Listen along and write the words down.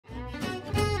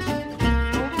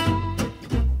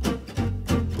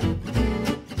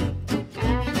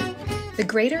The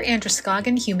Greater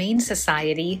Androscoggin Humane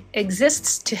Society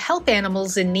exists to help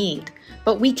animals in need,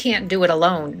 but we can't do it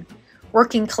alone.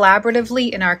 Working collaboratively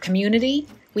in our community,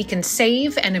 we can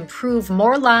save and improve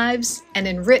more lives and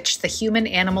enrich the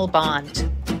human-animal bond.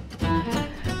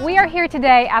 We are here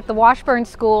today at the Washburn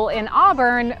School in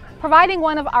Auburn, providing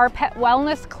one of our pet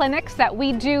wellness clinics that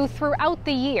we do throughout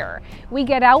the year. We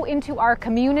get out into our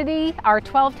community, our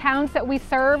 12 towns that we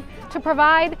serve, to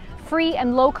provide free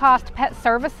and low-cost pet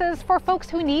services for folks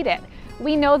who need it.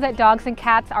 We know that dogs and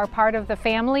cats are part of the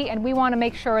family, and we want to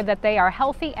make sure that they are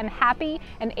healthy and happy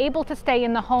and able to stay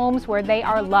in the homes where they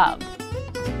are loved.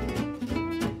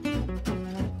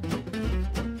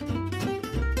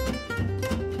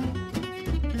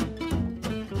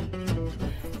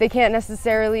 They can't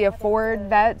necessarily afford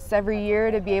vets every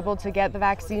year to be able to get the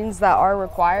vaccines that are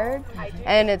required.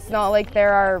 And it's not like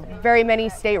there are very many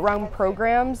state-run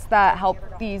programs that help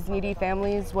these needy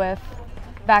families with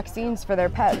vaccines for their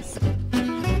pets.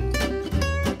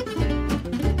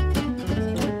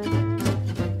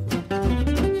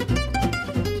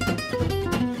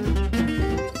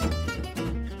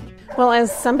 Well,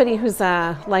 as somebody who's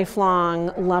a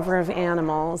lifelong lover of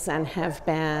animals and have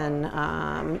been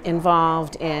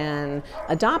involved in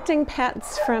adopting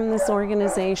pets from this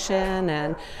organization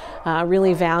and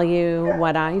really value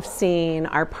what I've seen,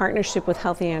 our partnership with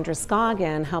Healthy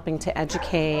Androscoggin, helping to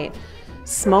educate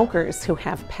smokers who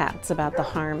have pets about the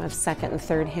harm of second and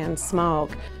third hand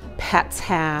smoke. Pets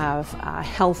have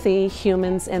healthy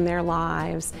humans in their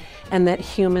lives, and that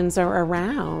humans are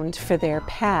around for their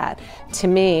pet. To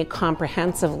me,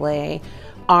 comprehensively,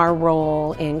 our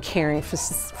role in caring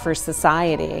for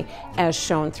society as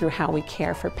shown through how we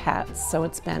care for pets. So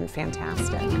it's been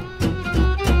fantastic.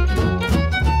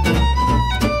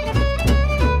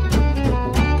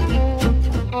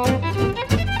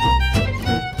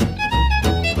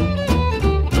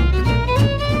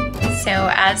 So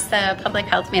as the public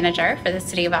health manager for the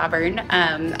city of Auburn,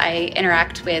 I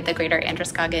interact with the Greater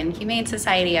Androscoggin Humane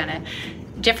Society on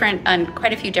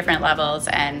quite a few different levels,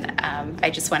 and I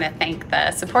just want to thank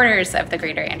the supporters of the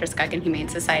Greater Androscoggin Humane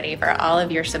Society for all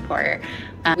of your support.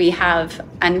 We have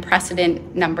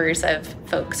unprecedented numbers of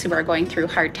folks who are going through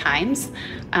hard times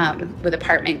with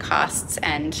apartment costs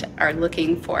and are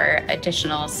looking for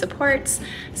additional supports,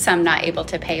 some not able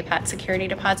to pay pet security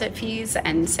deposit fees,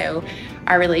 and so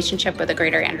our relationship with the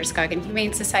Greater Androscoggin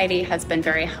Humane Society has been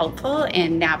very helpful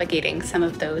in navigating some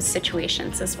of those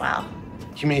situations as well.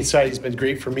 Humane Society has been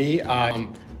great for me.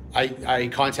 I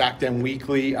contact them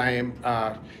weekly. I am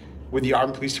with the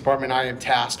Auburn Police Department. I am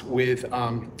tasked with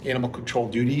animal control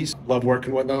duties. Love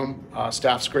working with them.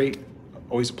 Staff's great.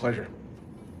 Always a pleasure.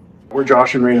 We're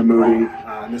Josh and Raina Moody.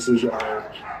 And this is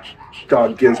our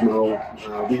dog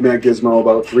Gizmo. We met Gizmo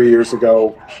about 3 years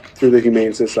ago through the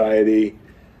Humane Society,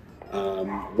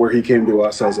 where he came to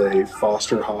us as a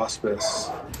foster hospice.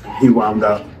 He wound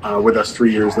up with us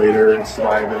 3 years later and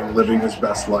surviving, living his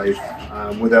best life.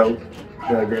 Without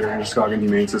the Greater Androscoggin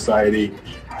Humane Society,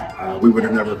 we would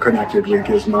have never connected with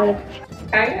Gizmo.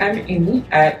 Hi, I'm Amy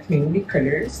at Community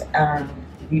Critters.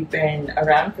 We've been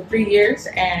around for 3 years,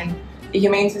 and the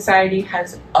Humane Society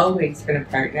has always been a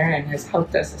partner and has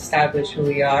helped us establish who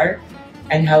we are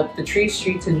and help the tree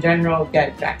streets in general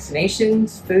get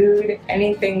vaccinations, food,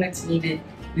 anything that's needed.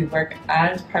 We work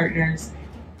as partners,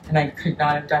 and I could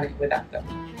not have done it without them.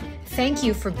 Thank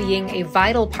you for being a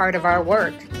vital part of our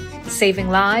work, saving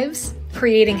lives,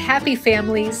 creating happy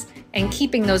families, and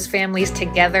keeping those families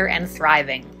together and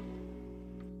thriving.